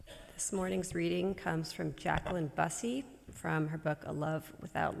This morning's reading comes from Jacqueline Bussey from her book, A Love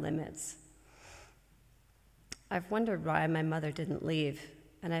Without Limits. I've wondered why my mother didn't leave,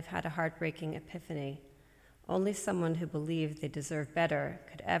 and I've had a heartbreaking epiphany. Only someone who believed they deserved better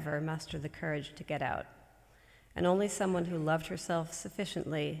could ever muster the courage to get out. And only someone who loved herself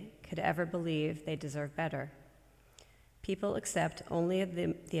sufficiently could ever believe they deserve better. People accept only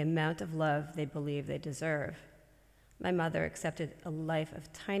the amount of love they believe they deserve. My mother accepted a life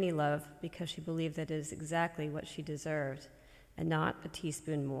of tiny love because she believed that it is exactly what she deserved, and not a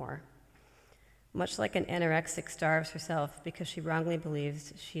teaspoon more. Much like an anorexic starves herself because she wrongly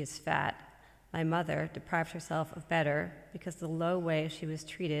believes she is fat, my mother deprived herself of better because the low way she was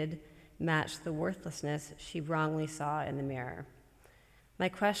treated matched the worthlessness she wrongly saw in the mirror. My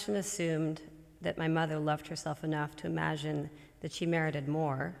question assumed that my mother loved herself enough to imagine that she merited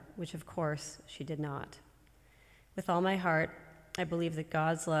more, which of course she did not. With all my heart, I believe that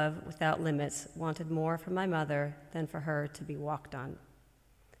God's love without limits wanted more for my mother than for her to be walked on.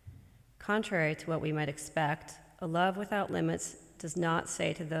 Contrary to what we might expect, a love without limits does not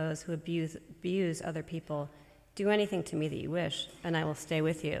say to those who abuse other people, "Do anything to me that you wish, and I will stay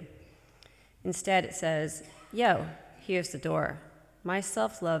with you." Instead, it says, "Yo, here's the door. My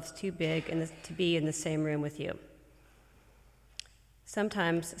self-love's too big to be in the same room with you."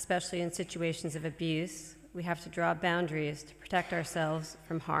 Sometimes, especially in situations of abuse, we have to draw boundaries to protect ourselves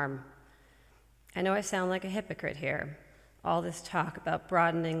from harm. I know I sound like a hypocrite here. All this talk about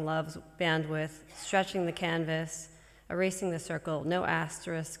broadening love's bandwidth, stretching the canvas, erasing the circle, no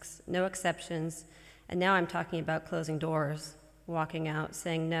asterisks, no exceptions, and now I'm talking about closing doors, walking out,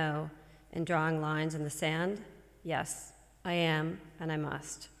 saying no, and drawing lines in the sand. Yes, I am, and I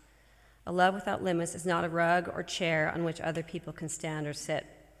must. A love without limits is not a rug or chair on which other people can stand or sit.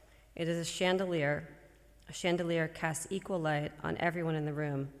 It is a chandelier. A chandelier casts equal light on everyone in the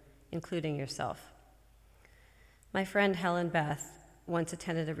room, including yourself. My friend Helen Beth once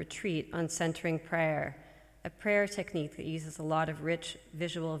attended a retreat on centering prayer, a prayer technique that uses a lot of rich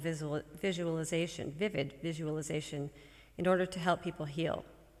vivid visualization, in order to help people heal.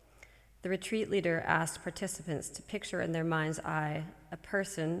 The retreat leader asked participants to picture in their mind's eye a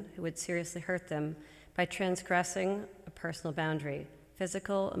person who would seriously hurt them by transgressing a personal boundary,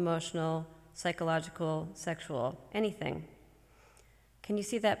 physical, emotional, psychological, sexual, anything. "Can you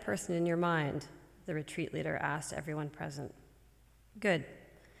see that person in your mind?" the retreat leader asked everyone present. "Good.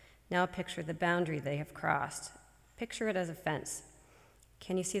 Now picture the boundary they have crossed. Picture it as a fence.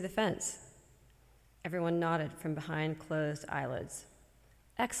 Can you see the fence?" Everyone nodded from behind closed eyelids.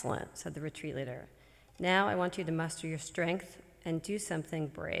 "Excellent," said the retreat leader. "Now I want you to muster your strength and do something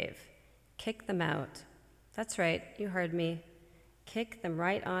brave. Kick them out." "That's right, you heard me. Kick them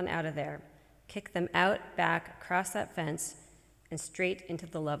right on out of there. Kick them out, back, across that fence, and straight into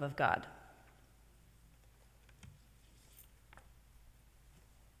the love of God."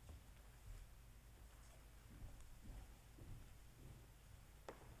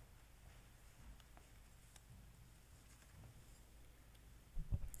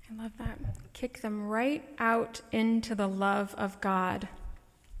 I love that. Kick them right out into the love of God.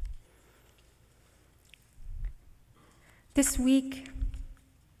 This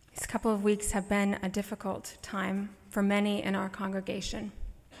couple of weeks have been a difficult time for many in our congregation.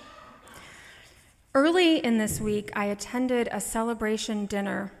 Early in this week, I attended a celebration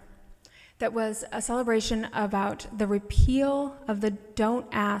dinner that was a celebration about the repeal of the Don't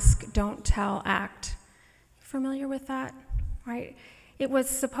Ask, Don't Tell Act. Familiar with that? Right? It was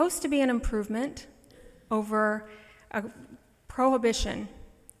supposed to be an improvement over a prohibition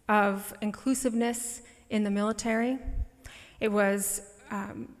of inclusiveness in the military. It was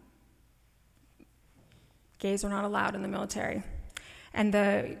gays were not allowed in the military. And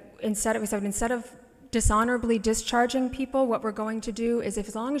instead of dishonorably discharging people, what we're going to do is,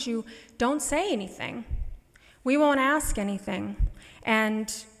 as long as you don't say anything, we won't ask anything,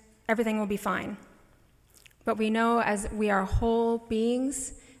 and everything will be fine. But we know, as we are whole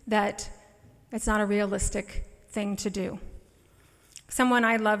beings, that it's not a realistic thing to do. Someone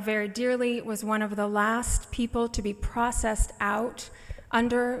I love very dearly was one of the last people to be processed out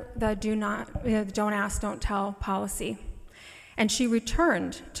under the Don't Ask, Don't Tell policy. And she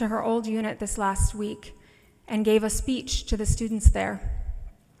returned to her old unit this last week and gave a speech to the students there.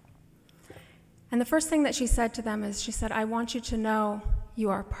 And the first thing that she said to them is, she said, "I want you to know you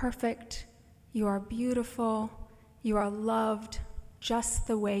are perfect, you are beautiful, you are loved just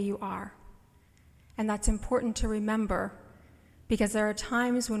the way you are." And that's important to remember, because there are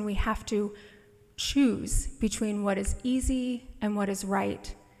times when we have to choose between what is easy and what is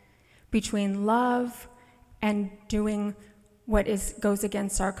right, between love and doing goes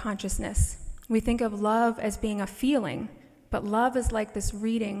against our consciousness. We think of love as being a feeling, but love is like this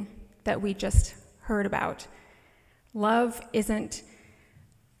reading that we just heard about. Love is a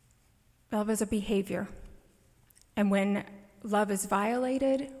behavior. And when love is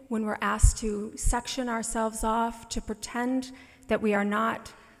violated, when we're asked to section ourselves off, to pretend that we are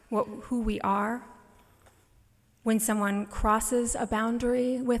not who we are, when someone crosses a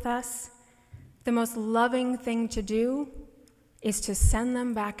boundary with us, the most loving thing to do is to send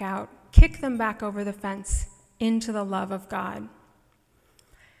them back out, kick them back over the fence into the love of God.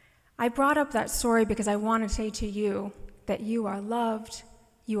 I brought up that story because I want to say to you that you are loved,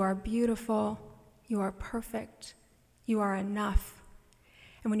 you are beautiful, you are perfect, you are enough.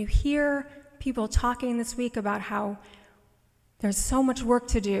 And when you hear people talking this week about how there's so much work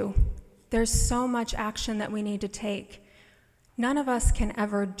to do, there's so much action that we need to take, none of us can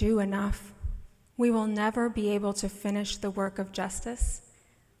ever do enough. We will never be able to finish the work of justice,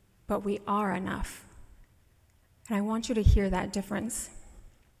 but we are enough. And I want you to hear that difference.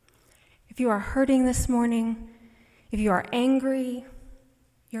 If you are hurting this morning, if you are angry,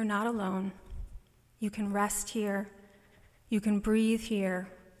 you're not alone. You can rest here. You can breathe here.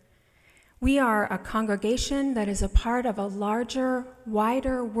 We are a congregation that is a part of a larger,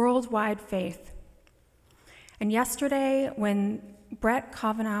 wider, worldwide faith. And yesterday, when Brett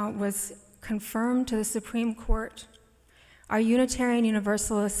Kavanaugh was confirmed to the Supreme Court, our Unitarian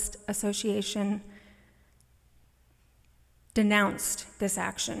Universalist Association denounced this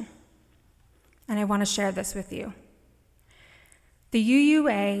action. And I want to share this with you. The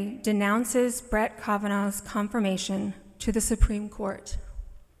UUA denounces Brett Kavanaugh's confirmation to the Supreme Court.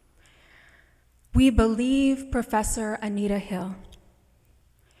 We believe Professor Anita Hill.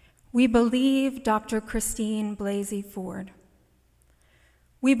 We believe Dr. Christine Blasey Ford.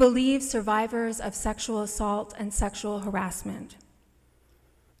 We believe survivors of sexual assault and sexual harassment.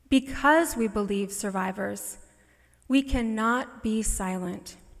 Because we believe survivors, we cannot be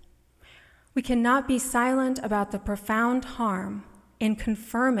silent. We cannot be silent about the profound harm in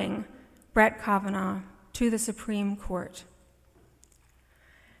confirming Brett Kavanaugh to the Supreme Court.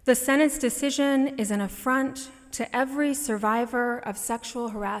 The Senate's decision is an affront to every survivor of sexual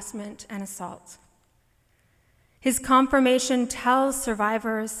harassment and assault. His confirmation tells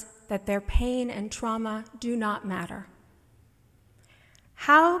survivors that their pain and trauma do not matter.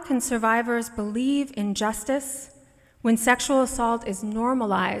 How can survivors believe in justice when sexual assault is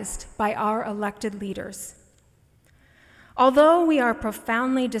normalized by our elected leaders? Although we are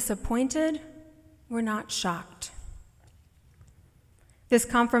profoundly disappointed, we're not shocked. This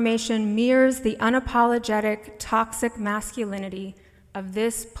confirmation mirrors the unapologetic, toxic masculinity of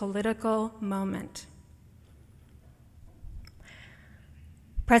this political moment.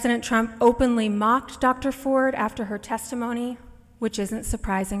 President Trump openly mocked Dr. Ford after her testimony, which isn't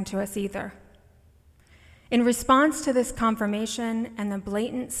surprising to us either. In response to this confirmation and the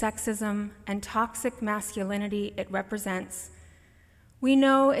blatant sexism and toxic masculinity it represents, we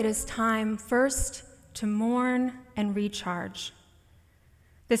know it is time first to mourn and recharge.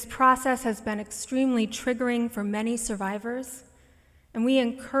 This process has been extremely triggering for many survivors, and we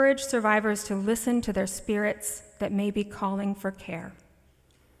encourage survivors to listen to their spirits that may be calling for care.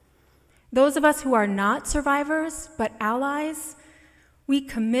 Those of us who are not survivors, but allies, we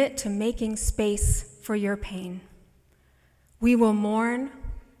commit to making space for your pain. We will mourn,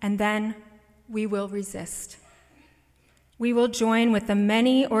 and then we will resist. We will join with the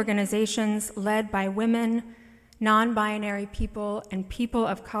many organizations led by women, non-binary people, and people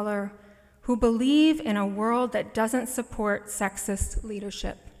of color who believe in a world that doesn't support sexist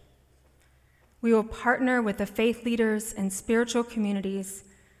leadership. We will partner with the faith leaders and spiritual communities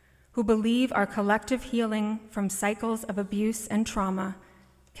who believe our collective healing from cycles of abuse and trauma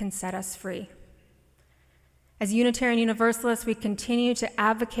can set us free. As Unitarian Universalists, we continue to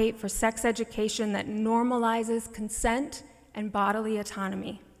advocate for sex education that normalizes consent and bodily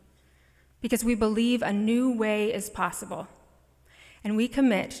autonomy, because we believe a new way is possible, and we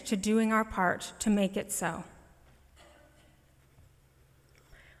commit to doing our part to make it so.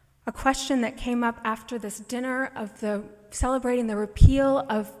 A question that came up after this dinner of celebrating the repeal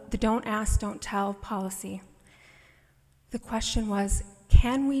of the Don't Ask, Don't Tell policy. The question was,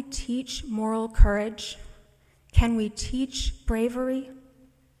 can we teach moral courage? Can we teach bravery?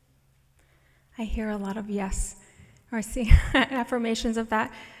 I hear a lot of yes, or I see affirmations of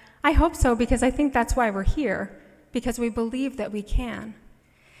that. I hope so, because I think that's why we're here, because we believe that we can.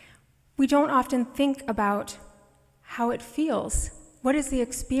 We don't often think about how it feels. What is the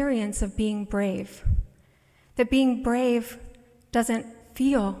experience of being brave? That being brave doesn't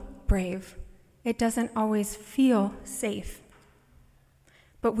feel brave. It doesn't always feel safe.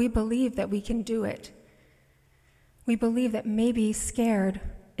 but we believe that we can do it. We believe that maybe scared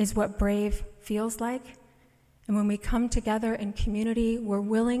is what brave feels like. And when we come together in community, we're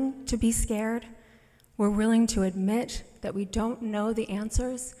willing to be scared. We're willing to admit that we don't know the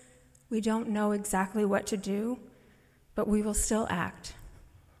answers. We don't know exactly what to do, but we will still act.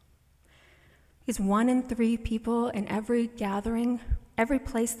 Because 1 in 3 people in every gathering, every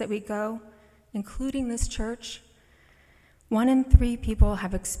place that we go, including this church, 1 in 3 people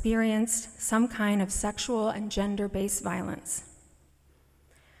have experienced some kind of sexual and gender-based violence.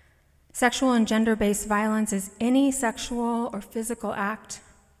 Sexual and gender-based violence is any sexual or physical act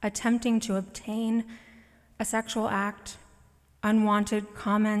attempting to obtain a sexual act, unwanted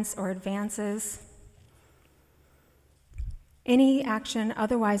comments or advances, any action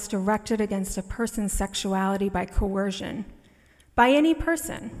otherwise directed against a person's sexuality by coercion, by any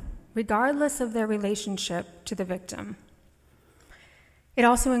person, regardless of their relationship to the victim. It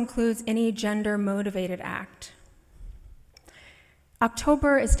also includes any gender-motivated act.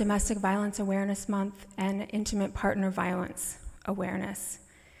 October is Domestic Violence Awareness Month and Intimate Partner Violence Awareness.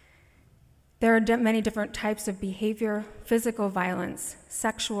 There are many different types of behavior: physical violence,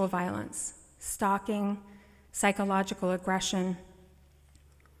 sexual violence, stalking, psychological aggression.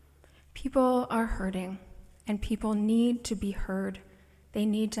 People are hurting, and people need to be heard. They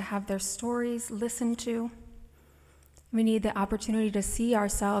need to have their stories listened to. We need the opportunity to see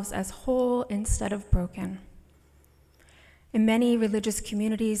ourselves as whole instead of broken. In many religious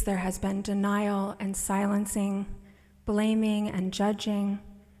communities, there has been denial and silencing, blaming and judging,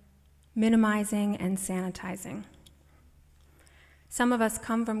 minimizing and sanitizing. Some of us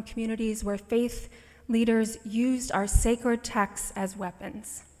come from communities where faith leaders used our sacred texts as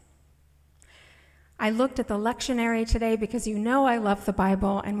weapons. I looked at the lectionary today because you know I love the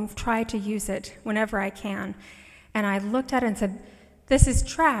Bible and try to use it whenever I can. And I looked at it and said, this is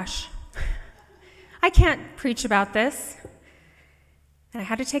trash. I can't preach about this. And I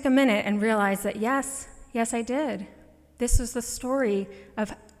had to take a minute and realize that yes, I did. This was the story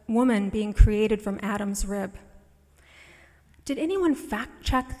of woman being created from Adam's rib. Did anyone fact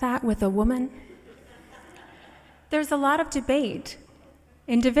check that with a woman? There's a lot of debate.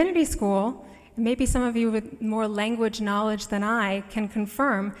 In divinity school, and maybe some of you with more language knowledge than I can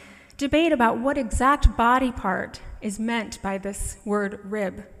confirm, debate about what exact body part is meant by this word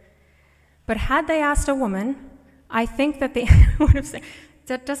rib. But had they asked a woman, I think that they would have said,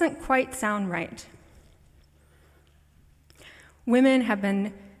 that doesn't quite sound right. Women have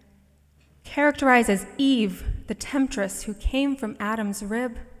been characterized as Eve, the temptress who came from Adam's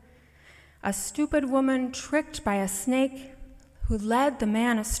rib, a stupid woman tricked by a snake who led the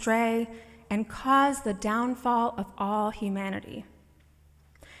man astray and caused the downfall of all humanity.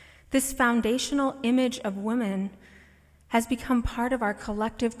 This foundational image of women has become part of our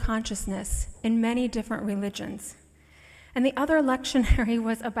collective consciousness in many different religions. And the other lectionary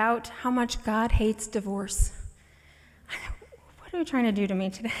was about how much God hates divorce. What are you trying to do to me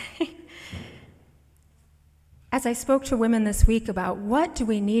today? As I spoke to women this week about what do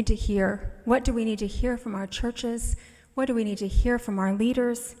we need to hear, what do we need to hear from our churches, what do we need to hear from our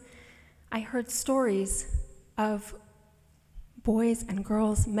leaders, I heard stories of boys and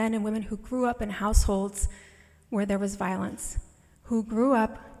girls, men and women who grew up in households where there was violence, who grew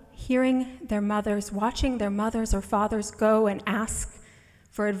up hearing their mothers, watching their mothers or fathers go and ask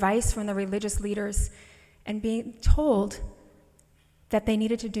for advice from the religious leaders and being told that they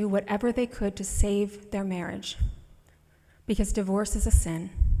needed to do whatever they could to save their marriage because divorce is a sin,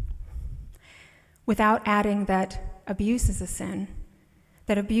 without adding that abuse is a sin,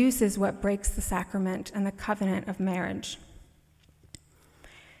 that abuse is what breaks the sacrament and the covenant of marriage.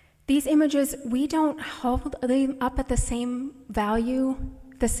 These images, we don't hold them up at the same value,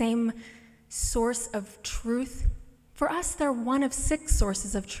 the same source of truth. For us, they're one of 6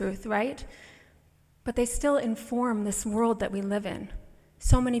 sources of truth, right? But they still inform this world that we live in.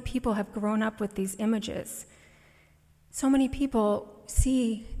 So many people have grown up with these images. So many people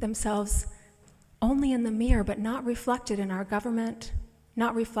see themselves only in the mirror, but not reflected in our government,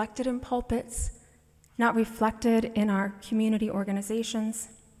 not reflected in pulpits, not reflected in our community organizations.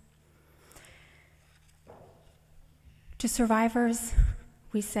 To survivors,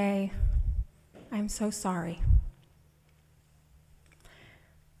 we say, I'm so sorry.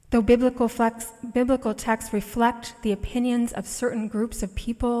 Though biblical texts reflect the opinions of certain groups of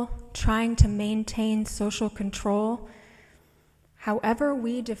people trying to maintain social control, however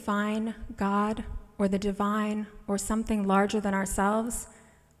we define God or the divine or something larger than ourselves,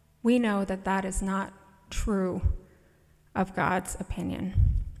 we know that that is not true of God's opinion.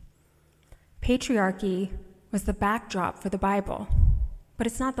 Patriarchy was the backdrop for the Bible, but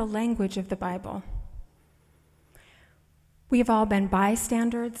it's not the language of the Bible. We have all been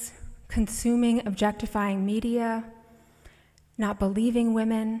bystanders, consuming objectifying media, not believing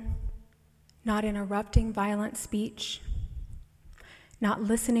women, not interrupting violent speech, not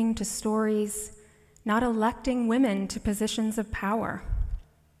listening to stories, not electing women to positions of power.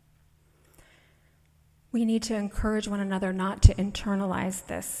 We need to encourage one another not to internalize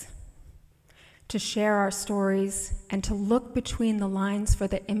this, to share our stories, and to look between the lines for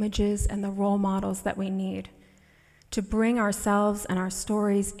the images and the role models that we need, to bring ourselves and our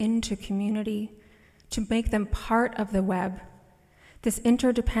stories into community, to make them part of the web, this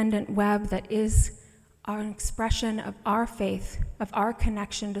interdependent web that is an expression of our faith, of our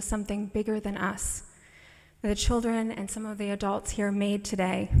connection to something bigger than us, that the children and some of the adults here made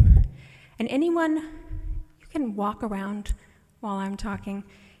today. And anyone, you can walk around while I'm talking.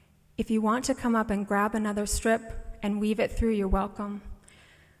 If you want to come up and grab another strip and weave it through, you're welcome.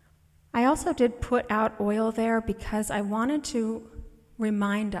 I also did put out oil there because I wanted to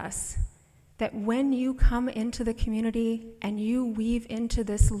remind us that when you come into the community and you weave into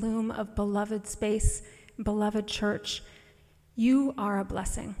this loom of beloved space, beloved church, you are a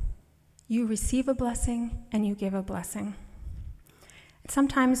blessing. You receive a blessing and you give a blessing.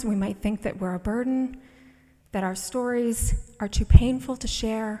 Sometimes we might think that we're a burden, that our stories are too painful to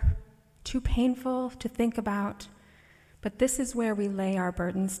share, too painful to think about, but this is where we lay our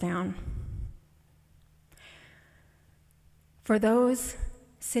burdens down. For those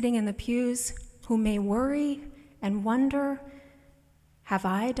sitting in the pews who may worry and wonder, have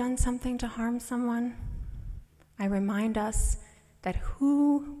I done something to harm someone? I remind us that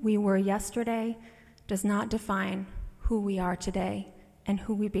who we were yesterday does not define who we are today and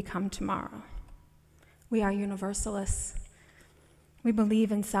who we become tomorrow. We are universalists. We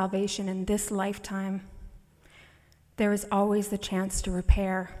believe in salvation in this lifetime. There is always the chance to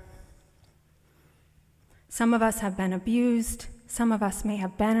repair. Some of us have been abused. Some of us may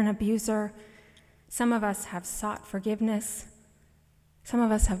have been an abuser. Some of us have sought forgiveness. Some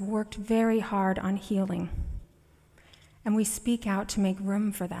of us have worked very hard on healing. And we speak out to make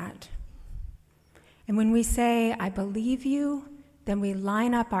room for that. And when we say, I believe you, then we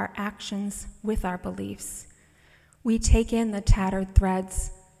line up our actions with our beliefs. We take in the tattered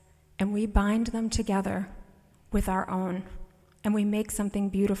threads and we bind them together with our own, and we make something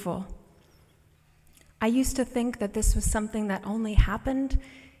beautiful. I used to think that this was something that only happened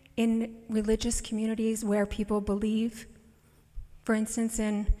in religious communities where people believe, for instance,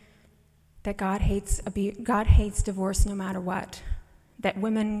 in that God hates divorce no matter what, that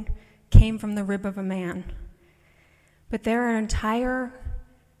women came from the rib of a man. But there are entire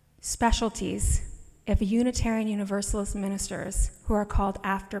specialties of Unitarian Universalist ministers who are called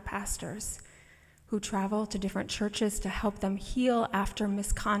after pastors, who travel to different churches to help them heal after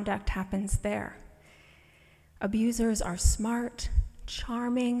misconduct happens there. Abusers are smart,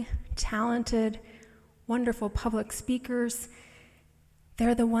 charming, talented, wonderful public speakers.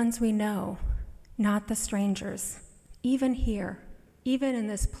 They're the ones we know, not the strangers. Even here, even in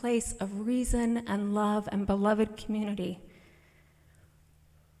this place of reason and love and beloved community,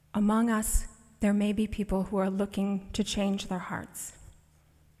 among us, there may be people who are looking to change their hearts.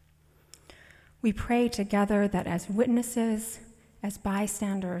 We pray together that as witnesses, as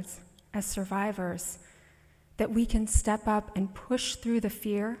bystanders, as survivors, that we can step up and push through the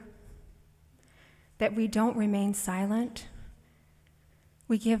fear, that we don't remain silent.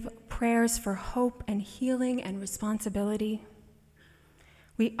 We give prayers for hope and healing and responsibility.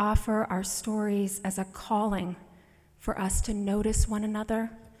 We offer our stories as a calling for us to notice one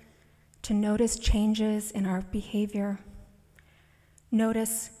another, to notice changes in our behavior,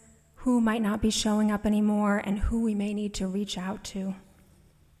 notice who might not be showing up anymore and who we may need to reach out to.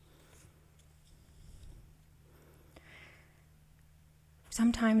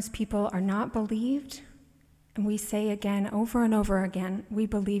 Sometimes people are not believed, and we say again, over and over again, we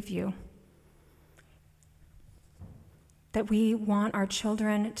believe you. That we want our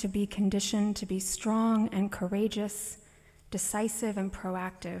children to be conditioned to be strong and courageous, decisive and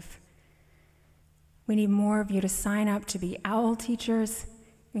proactive. We need more of you to sign up to be OWL teachers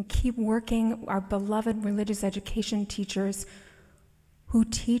and keep working our beloved religious education teachers who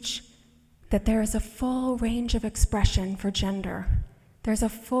teach that there is a full range of expression for gender. There's a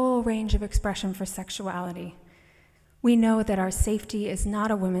full range of expression for sexuality. We know that our safety is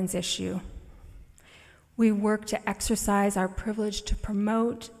not a women's issue. We work to exercise our privilege to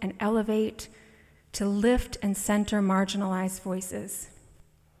promote and elevate, to lift and center marginalized voices.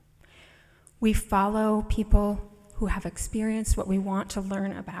 We follow people who have experienced what we want to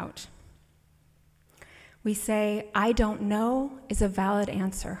learn about. We say, I don't know is a valid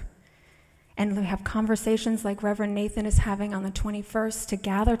answer. And we have conversations like Reverend Nathan is having on the 21st to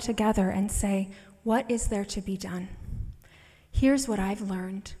gather together and say, what is there to be done? Here's what I've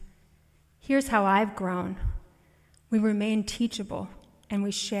learned. Here's how I've grown. We remain teachable and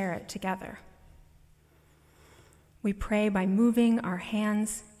we share it together. We pray by moving our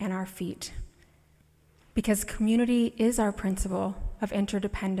hands and our feet, because community is our principle of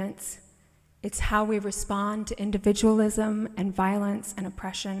interdependence. It's how we respond to individualism and violence and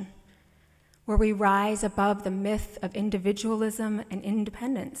oppression, where we rise above the myth of individualism and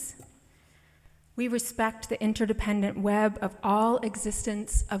independence. We respect the interdependent web of all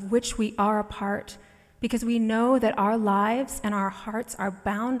existence of which we are a part, because we know that our lives and our hearts are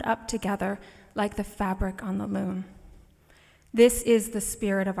bound up together like the fabric on the loom. This is the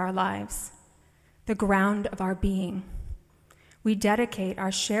spirit of our lives, the ground of our being. We dedicate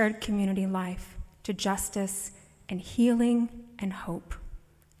our shared community life to justice and healing and hope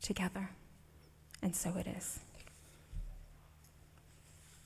together. And so it is.